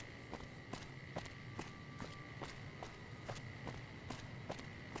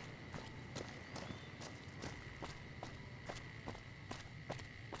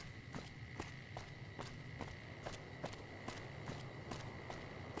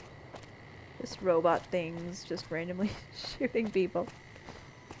 Just robot things just randomly shooting people.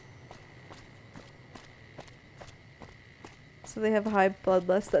 So they have high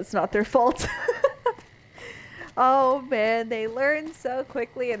bloodlust. That's not their fault. Oh man, they learn so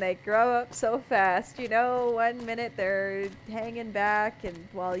quickly and they grow up so fast. You know, 1 minute they're hanging back and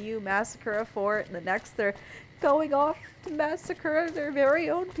while you massacre a fort, and the next they're going off to massacre their very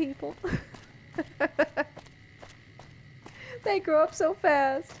own people. They grow up so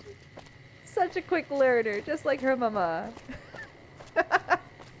fast. Such a quick learner, just like her mama.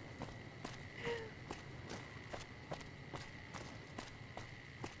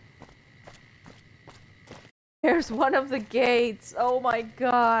 There's one of the gates. Oh my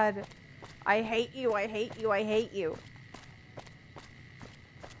god. I hate you, I hate you, I hate you.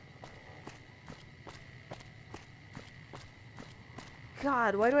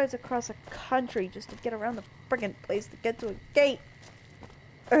 God, why do I have to cross a country just to get around the friggin' place to get to a gate?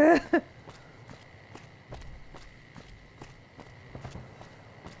 Ugh.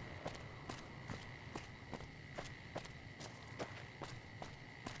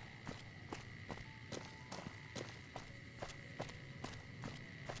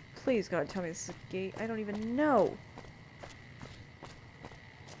 Please, God, tell me this is a gate. I don't even know.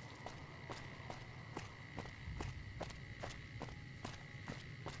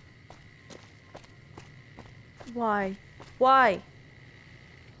 Why? Why?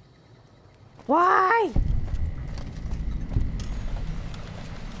 Why?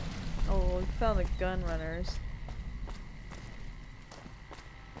 Oh, we found the gun runners.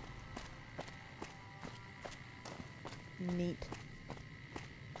 Neat.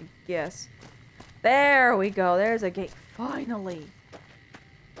 I guess. There we go. There's a gate. Finally.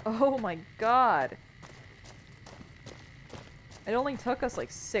 Oh my god. It only took us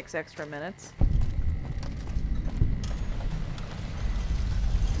like 6 extra minutes.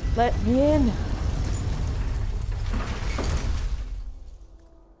 Let me in.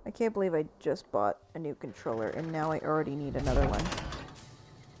 I can't believe I just bought a new controller and now I already need another one.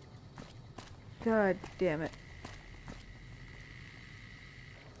 God damn it.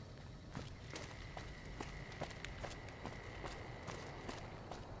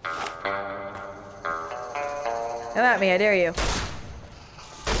 Come at me, I dare you.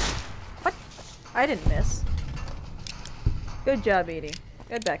 What? I didn't miss. Good job, Edie.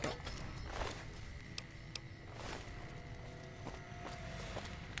 Good backup.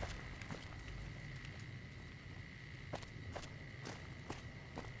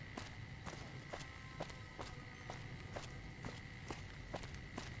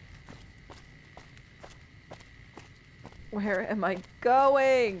 Where am I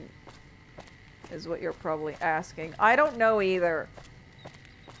going? Is what you're probably asking. I don't know either.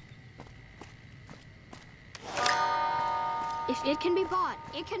 If it can be bought,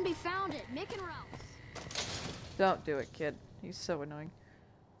 it can be founded. Make it or else. Don't do it, kid. He's so annoying.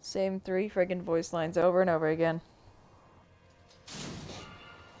 Same 3 friggin' voice lines over and over again.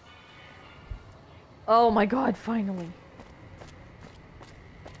 Oh my god, finally.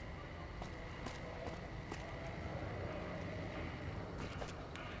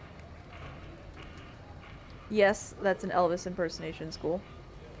 Yes, that's an Elvis impersonation school.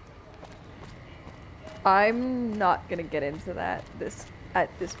 I'm not gonna get into that at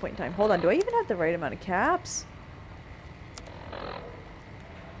this point in time. Hold on, do I even have the right amount of caps?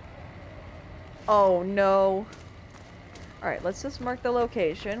 Oh no. Alright, let's just mark the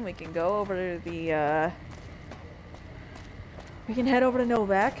location. We can go over to the, we can head over to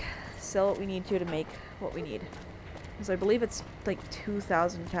Novak, sell what we need to make what we need. Because I believe it's like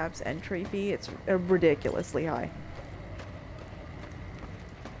 2,000 caps entry fee. It's ridiculously high.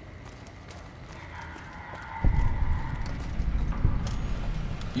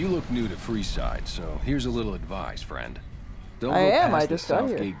 You look new to Freeside, so here's a little advice, friend. Don't I go am, past I the just got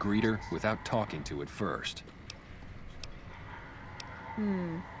here. Southgate greeter without talking to it first.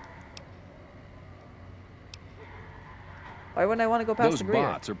 Why wouldn't I want to go past Those the greeter?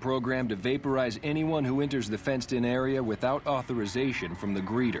 bots are programmed to vaporize anyone who enters the fenced-in area without authorization from the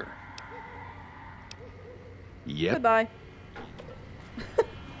greeter. Yep. Goodbye.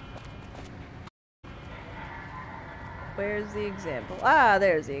 Where's the example? Ah,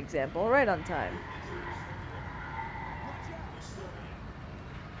 there's the example. Right on time.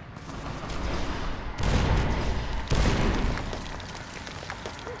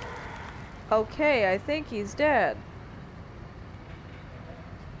 Okay, I think he's dead.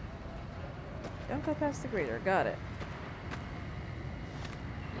 Don't go past the greeter. Got it.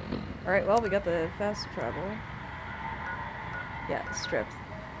 Alright, well, we got the fast travel. Yeah, strips.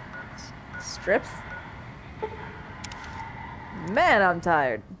 Strips? Man, I'm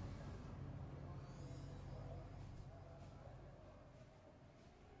tired.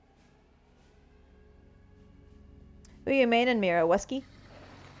 Who you main and Mira? Wesky?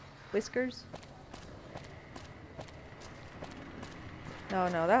 Whiskers? No,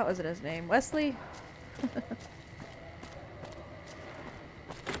 no, that wasn't his name. Wesley?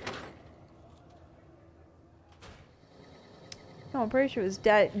 No, I'm pretty sure it was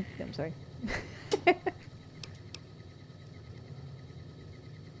Dad. I'm sorry.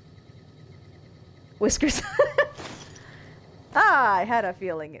 Whiskers. Ah, I had a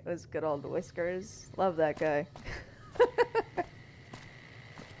feeling it was good old Whiskers. Love that guy.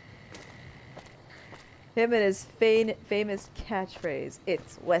 Him and his famous catchphrase,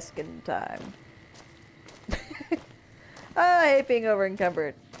 "It's Weskin time." I hate being over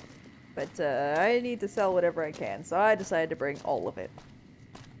encumbered, but I need to sell whatever I can, so I decided to bring all of it.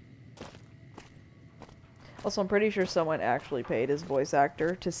 Also, I'm pretty sure someone actually paid his voice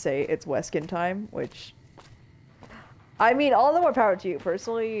actor to say it's Weskin time, which... I mean, all the more power to you.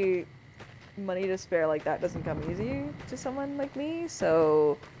 Personally, money to spare like that doesn't come easy to someone like me,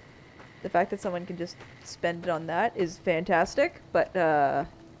 so... The fact that someone can just spend it on that is fantastic, but,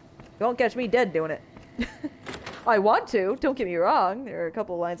 You won't catch me dead doing it. I want to, don't get me wrong. There are a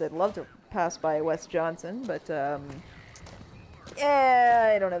couple of lines I'd love to pass by Wes Johnson, but,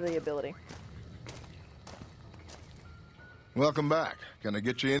 yeah, I don't have the ability. Welcome back. Can I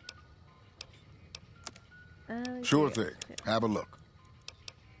get you in? Sure thing. Have a look.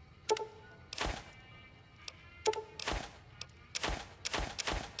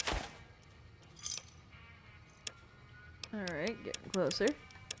 Alright, getting closer.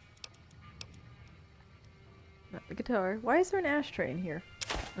 Not the guitar. Why is there an ashtray in here?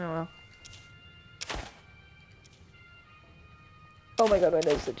 Oh well. Oh my god, my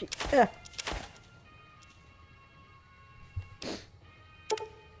nose is itchy. Ah.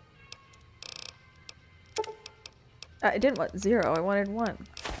 I didn't want 0, I wanted 1.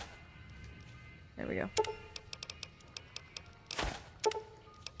 There we go.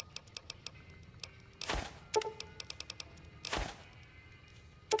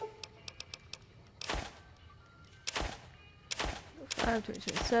 $5,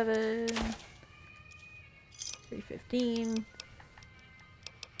 227, 315.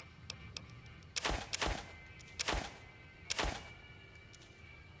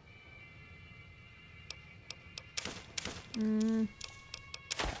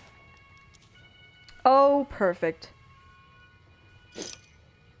 Oh, perfect.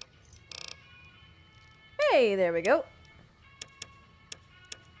 Hey, there we go.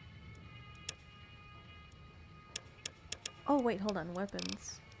 Oh, wait, hold on.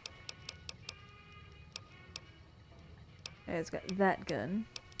 Weapons. Okay, it's got that gun.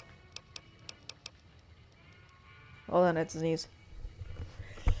 Hold on, it's sneeze.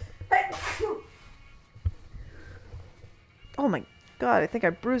 Oh my god, I think I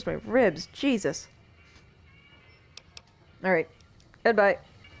bruised my ribs. Jesus. Alright. Goodbye.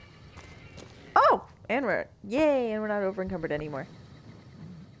 Oh! And we're... Yay! And we're not over encumbered anymore.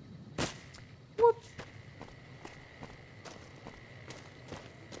 Whoop.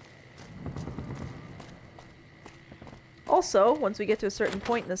 Also, once we get to a certain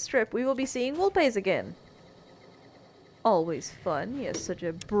point in the strip, we will be seeing Wolpes again. Always fun. He has such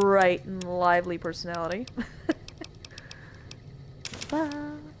a bright and lively personality.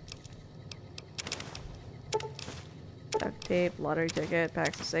 Duct tape, lottery ticket,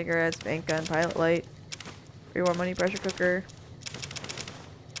 packs of cigarettes, bank gun, pilot light, pre-war money, pressure cooker.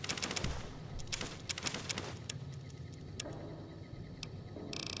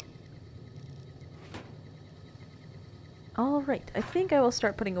 Alright, I think I will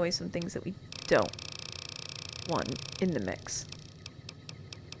start putting away some things that we don't want in the mix.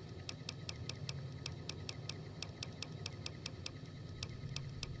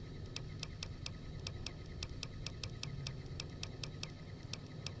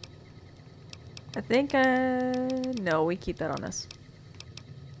 I think, no, we keep that on us.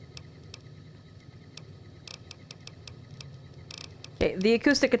 Okay, the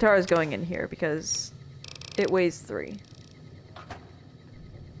acoustic guitar is going in here because it weighs 3.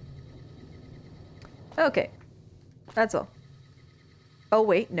 Okay, that's all. Oh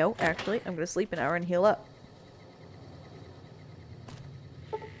wait, no, actually, I'm gonna sleep an hour and heal up.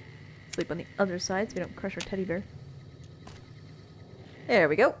 Sleep on the other side so we don't crush our teddy bear. There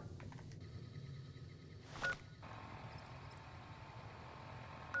we go.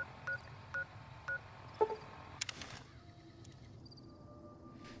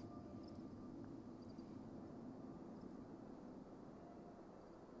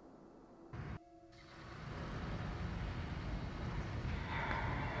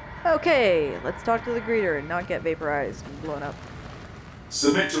 Okay, let's talk to the greeter and not get vaporized and blown up.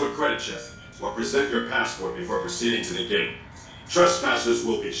 Submit to a credit check or present your passport before proceeding to the gate. Trespassers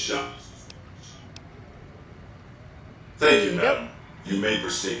will be shot. Thank you, madam. You may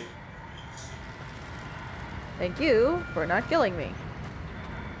proceed. Thank you for not killing me.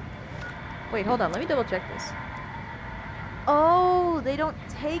 Wait, hold on. Let me double check this. Oh, they don't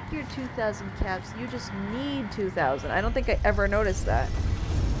take your 2,000 caps. You just need 2,000. I don't think I ever noticed that.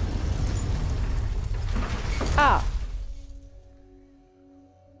 Ah.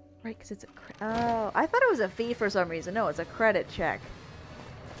 Right, because it's a oh, I thought it was a fee for some reason. No, it's a credit check.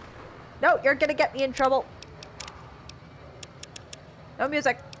 No, you're gonna get me in trouble. No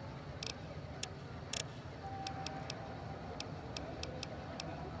music.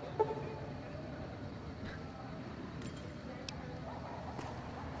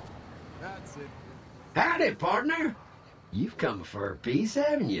 That's it. Howdy, partner. You've come for a piece,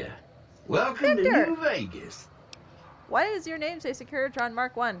 haven't you? Welcome Victor. to New Vegas. Why does your name say Securitron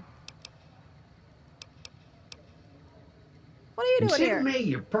Mark 1? What are you doing Consider here? me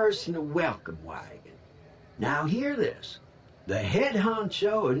your personal welcome wagon. Now hear this. The head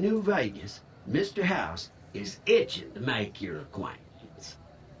honcho of New Vegas, Mr. House, is itching to make your acquaintance.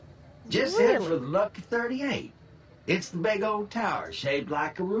 Just head for the Lucky 38. It's the big old tower shaped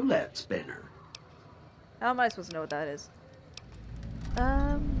like a roulette spinner. How am I supposed to know what that is?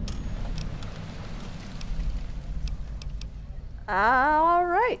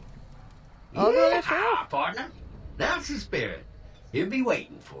 Alright. I'll go there Yeah, partner. That's the spirit. He'll be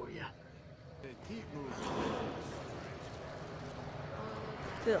waiting for you.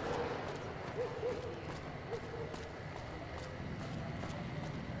 Still.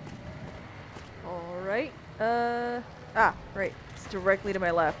 Alright. Right. It's directly to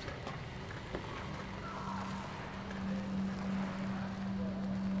my left.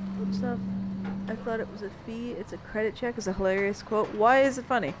 Stuff. I thought it was a fee. It's a credit check. It's a hilarious quote. Why is it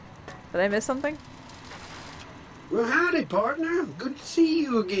funny? Did I miss something? Well, howdy, partner. Good to see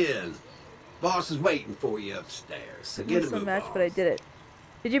you again. Boss is waiting for you upstairs, so get a Missed the move match, on. but I did it.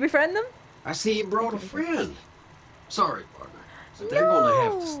 Did you befriend them? I see you brought a friend. Sorry, partner, but they're gonna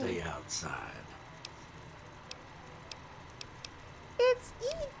have to stay outside. It's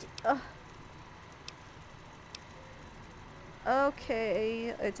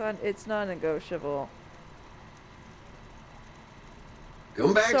okay. It's non-negotiable.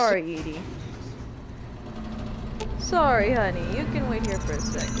 Come back. Sorry, Edie. Sorry, honey. You can wait here for a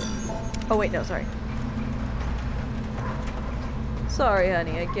second. Oh, wait, no, sorry. Sorry,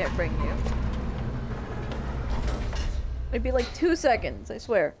 honey. I can't bring you. It'd be like 2 seconds, I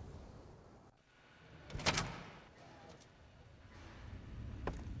swear.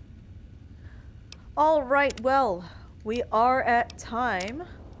 Alright, well, we are at time.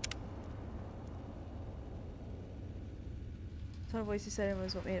 Tone of voice you said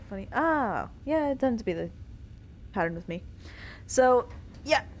was what made it funny. Ah, yeah, it tends to be the pattern with me. So,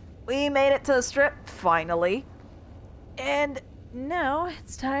 yeah, we made it to the strip, finally. And now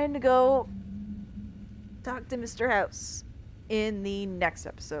it's time to go talk to Mr. House in the next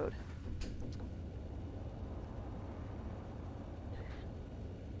episode.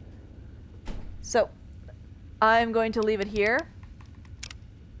 So, I'm going to leave it here.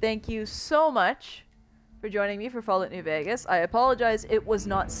 Thank you so much for joining me for Fallout New Vegas. I apologize, it was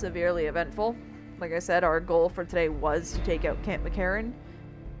not severely eventful. Like I said, our goal for today was to take out Camp McCarran,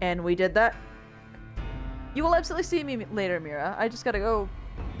 and we did that. You will absolutely see me later, Mira. I just gotta go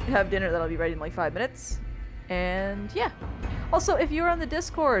have dinner that'll be ready in like 5 minutes. And yeah. Also, if you're on the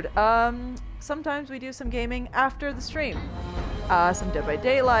Discord, sometimes we do some gaming after the stream. Some Dead by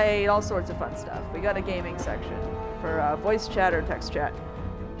Daylight, all sorts of fun stuff. We got a gaming section for voice chat or text chat.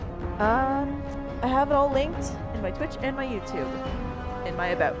 I have it all linked in my Twitch and my YouTube in my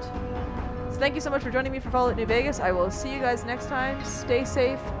About. So thank you so much for joining me for Fallout New Vegas. I will see you guys next time. Stay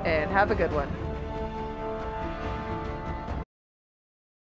safe and have a good one.